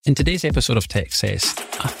In today's episode of Tech Cess,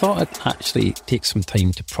 I thought I'd actually take some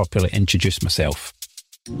time to properly introduce myself.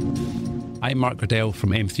 I'm Mark Riddell from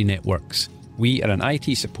M3 Networks. We are an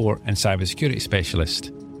IT support and cybersecurity specialist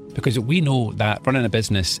because we know that running a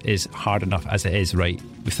business is hard enough as it is, right,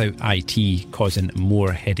 without IT causing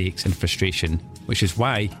more headaches and frustration, which is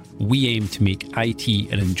why we aim to make IT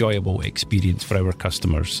an enjoyable experience for our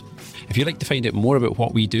customers. If you'd like to find out more about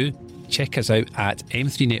what we do, check us out at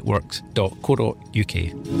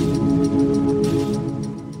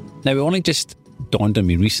m3networks.co.uk. Now, it only just dawned on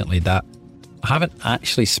me recently that I haven't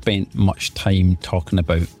actually spent much time talking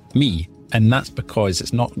about me, and that's because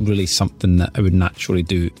it's not really something that I would naturally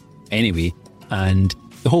do anyway. And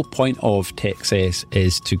the whole point of Tech Cess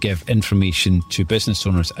is to give information to business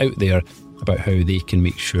owners out there about how they can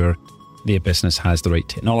make sure their business has the right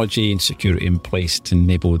technology and security in place to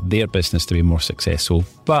enable their business to be more successful.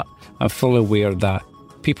 But I'm fully aware that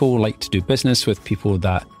people like to do business with people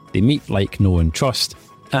that they meet, like, know and trust.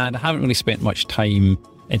 And I haven't really spent much time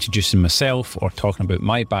introducing myself or talking about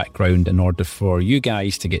my background in order for you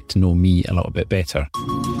guys to get to know me a little bit better.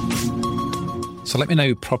 So let me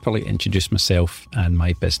now properly introduce myself and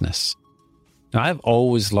my business. Now, I've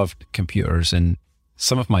always loved computers, and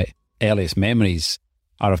some of my earliest memories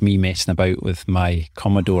are of me messing about with my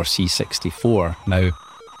Commodore C64. Now,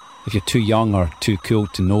 if you're too young or too cool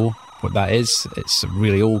to know what that is, it's a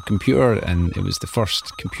really old computer, and it was the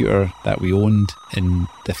first computer that we owned in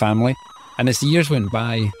the family. And as the years went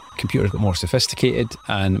by, computers got more sophisticated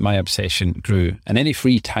and my obsession grew. And any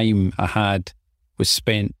free time I had was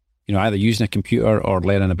spent, either using a computer or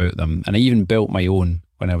learning about them. And I even built my own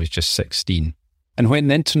when I was just 16. And when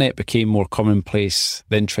the internet became more commonplace,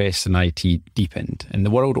 the interest in IT deepened and the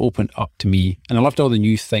world opened up to me. And I loved all the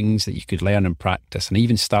new things that you could learn and practice. And I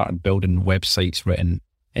even started building websites written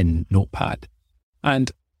in Notepad. And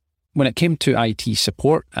when it came to IT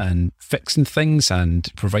support and fixing things and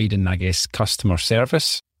providing, customer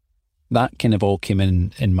service, that kind of all came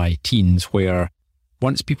in my teens, where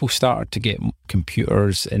once people started to get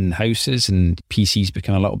computers in houses and PCs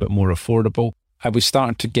became a little bit more affordable, I was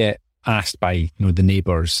starting to get asked by the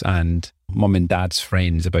neighbours and mum and dad's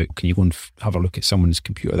friends about, can you go and have a look at someone's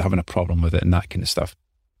computer? They're having a problem with it and that kind of stuff.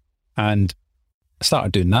 And I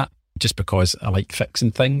started doing that just because I like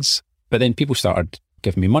fixing things. But then people started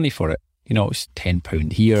giving me money for it. It was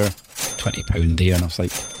 £10 here, £20 there. And I was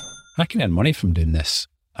like, I can earn money from doing this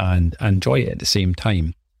and enjoy it at the same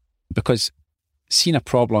time. Because seeing a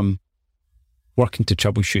problem, working to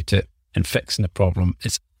troubleshoot it and fixing the problem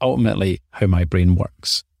is ultimately how my brain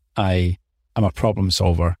works. I am a problem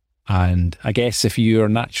solver. And I guess if you're a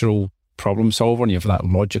natural problem solver and you have that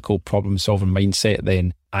logical problem solving mindset,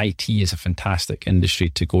 then IT is a fantastic industry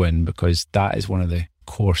to go in, because that is one of the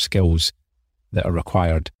core skills that are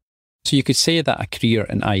required. So you could say that a career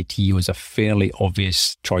in IT was a fairly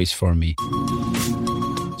obvious choice for me.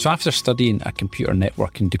 So after studying a computer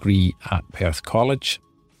networking degree at Perth College,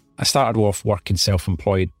 I started off working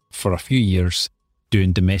self-employed for a few years,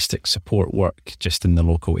 doing domestic support work just in the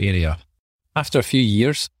local area. After a few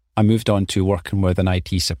years, I moved on to working with an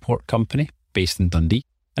IT support company based in Dundee,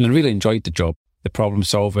 and I really enjoyed the job, the problem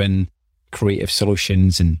solving, creative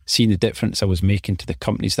solutions, and seeing the difference I was making to the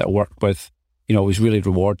companies that I worked with. It was really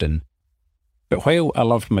rewarding. But while I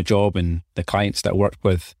loved my job and the clients that I worked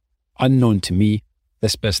with, unknown to me,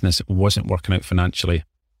 this business wasn't working out financially.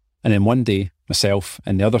 And then one day, myself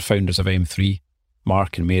and the other founders of M3,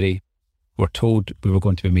 Mark and Mary, were told we were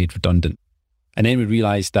going to be made redundant. And then we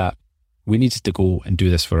realised that we needed to go and do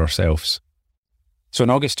this for ourselves. So in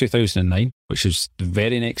August 2009, which was the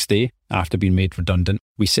very next day after being made redundant,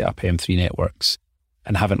 we set up M3 Networks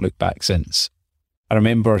and haven't looked back since. I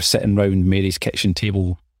remember sitting round Mary's kitchen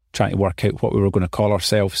table trying to work out what we were going to call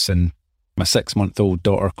ourselves, and my 6-month-old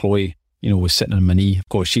daughter Chloe, was sitting on my knee. Of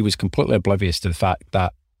course, she was completely oblivious to the fact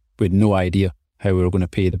that we had no idea how we were going to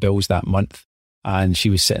pay the bills that month. And she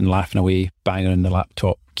was sitting laughing away, banging on the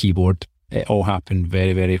laptop keyboard. It all happened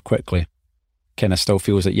very, very quickly. Kind of still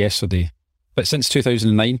feels like yesterday. But since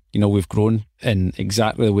 2009, we've grown in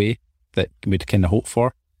exactly the way that we'd kind of hoped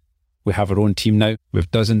for. We have our own team now. We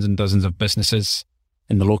have dozens and dozens of businesses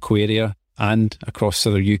in the local area and across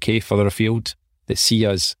the UK, further afield, that see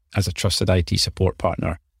us as a trusted IT support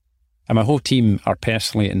partner. And my whole team are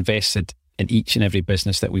personally invested in each and every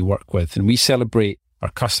business that we work with. And we celebrate our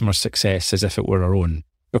customer success as if it were our own,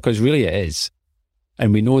 because really it is.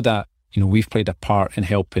 And we know that, we've played a part in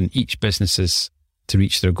helping each businesses to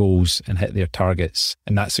reach their goals and hit their targets.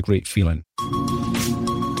 And that's a great feeling.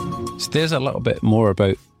 So there's a little bit more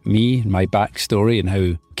about me and my backstory and how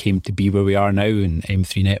we came to be where we are now in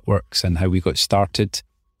M3 Networks and how we got started.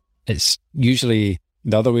 It's usually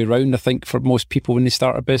the other way around, I think, for most people when they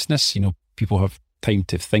start a business. People have time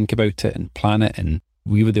to think about it and plan it. And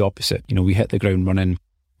we were the opposite. We hit the ground running.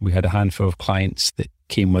 We had a handful of clients that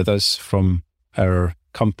came with us from our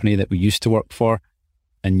company that we used to work for.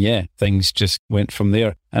 And yeah, things just went from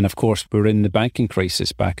there. And of course, we were in the banking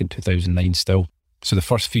crisis back in 2009 still. So the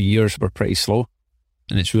first few years were pretty slow.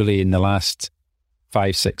 And it's really in the last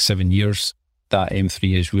 5, 6, 7 years that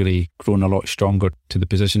M3 has really grown a lot stronger to the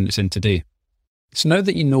position it's in today. So now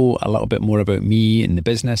that you know a little bit more about me and the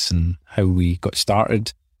business and how we got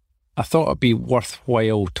started, I thought it'd be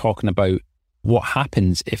worthwhile talking about what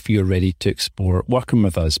happens if you're ready to explore working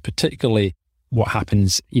with us, particularly what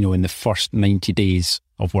happens, in the first 90 days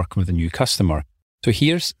of working with a new customer. So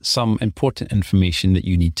here's some important information that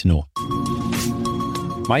you need to know.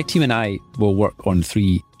 My team and I will work on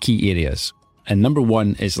 3 key areas. And number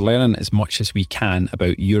 1 is learning as much as we can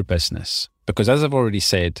about your business. Because as I've already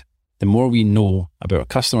said, the more we know about a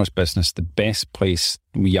customer's business, the best place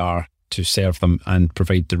we are to serve them and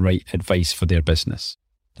provide the right advice for their business.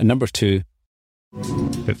 And number 2,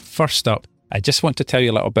 but first up, I just want to tell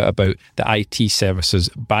you a little bit about the IT services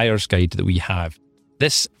buyer's guide that we have.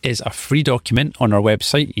 This is a free document on our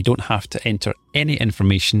website. You don't have to enter any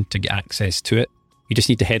information to get access to it. You just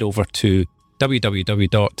need to head over to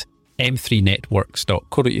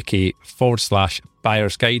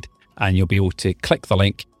www.m3networks.co.uk/buyer's guide and you'll be able to click the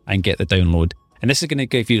link and get the download. And this is going to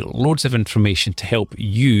give you loads of information to help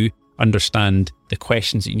you understand the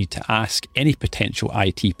questions that you need to ask any potential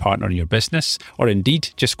IT partner in your business, or indeed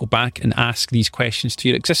just go back and ask these questions to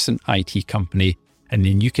your existing IT company, and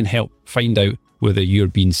then you can help find out whether you're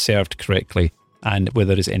being served correctly and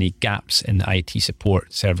whether there's any gaps in the IT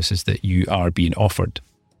support services that you are being offered.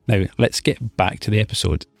 Now, let's get back to the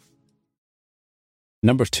episode.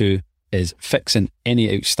 Number 2 is fixing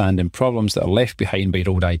any outstanding problems that are left behind by your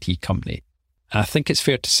old IT company. And I think it's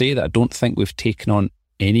fair to say that I don't think we've taken on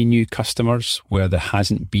any new customers where there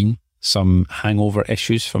hasn't been some hangover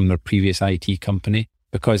issues from their previous IT company.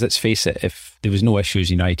 Because let's face it, if there was no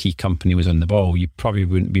issues and your IT company was on the ball, you probably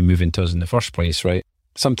wouldn't be moving to us in the first place, right?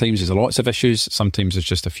 Sometimes there's lots of issues, sometimes there's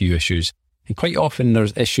just a few issues. And quite often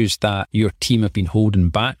there's issues that your team have been holding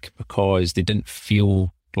back because they didn't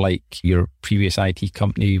feel like your previous IT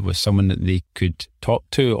company was someone that they could talk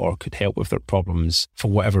to or could help with their problems for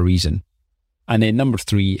whatever reason. And then number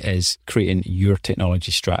 3 is creating your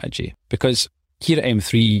technology strategy. Because here at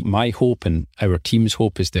M3, my hope and our team's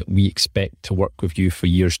hope is that we expect to work with you for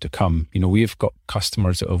years to come. We've got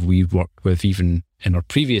customers that we've worked with even in our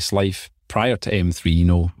previous life prior to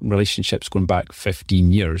M3, relationships going back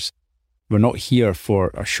 15 years. We're not here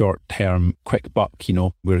for a short-term quick buck,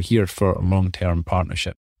 we're here for a long-term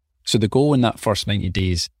partnership. So the goal in that first 90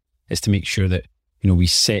 days is to make sure that, we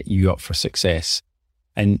set you up for success.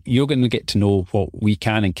 And you're going to get to know what we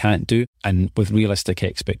can and can't do, and with realistic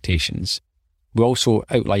expectations. We also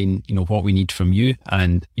outline, what we need from you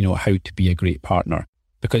and, how to be a great partner,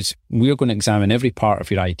 because we're going to examine every part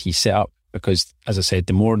of your IT setup because, as I said,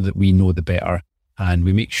 the more that we know, the better. And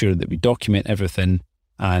we make sure that we document everything.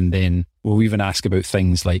 And then we'll even ask about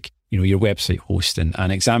things like, your website hosting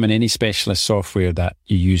and examine any specialist software that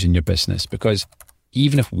you use in your business. Because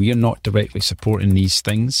even if we are not directly supporting these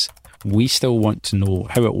things, we still want to know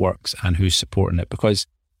how it works and who's supporting it, because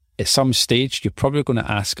at some stage, you're probably going to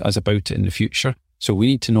ask us about it in the future. So we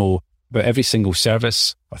need to know about every single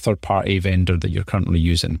service or third-party vendor that you're currently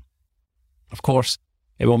using. Of course,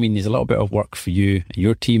 it will mean there's a little bit of work for you and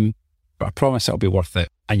your team, but I promise it'll be worth it,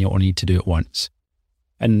 and you'll only need to do it once.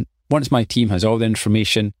 And once my team has all the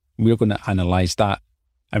information, we're going to analyse that,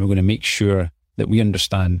 and we're going to make sure that we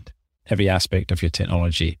understand every aspect of your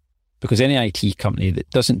technology. Because any IT company that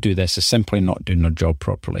doesn't do this is simply not doing their job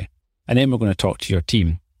properly. And then we're going to talk to your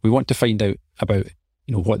team. We want to find out about,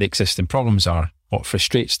 what the existing problems are, what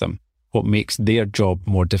frustrates them, what makes their job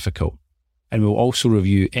more difficult. And we'll also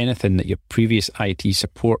review anything that your previous IT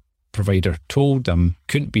support provider told them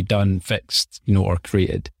couldn't be done, fixed, or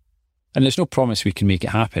created. And there's no promise we can make it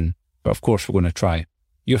happen, but of course we're going to try.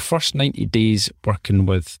 Your first 90 days working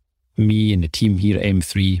with me and the team here at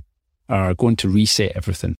M3 are going to reset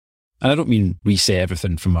everything. And I don't mean reset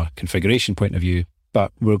everything from a configuration point of view,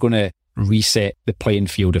 but we're going to reset the playing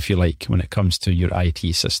field, if you like, when it comes to your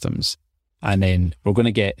IT systems. And then we're going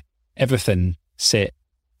to get everything set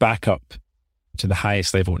back up to the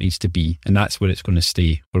highest level it needs to be. And that's where it's going to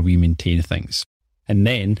stay, where we maintain things. And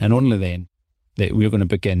then, and only then, that we're going to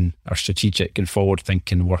begin our strategic and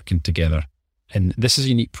forward-thinking working together. And this is a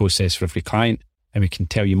unique process for every client, and we can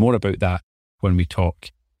tell you more about that when we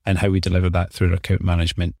talk and how we deliver that through our account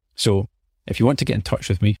management. So if you want to get in touch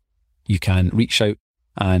with me, you can reach out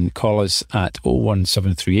and call us at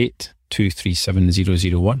 01738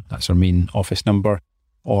 237 001. That's our main office number.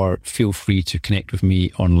 Or feel free to connect with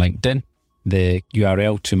me on LinkedIn. The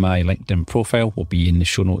URL to my LinkedIn profile will be in the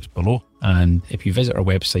show notes below. And if you visit our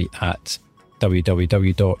website at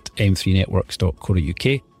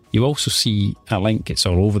www.m3networks.co.uk, you'll also see a link, it's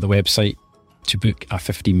all over the website, to book a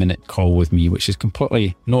 15-minute call with me, which is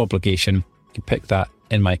completely no obligation. You can pick that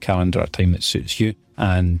in my calendar at a time that suits you,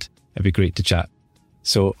 and it'd be great to chat.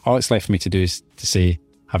 So all it's left for me to do is to say,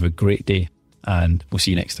 have a great day, and we'll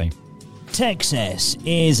see you next time. Texas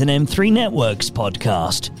is an M3 Networks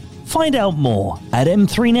podcast. Find out more at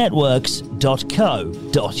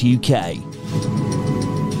m3networks.co.uk.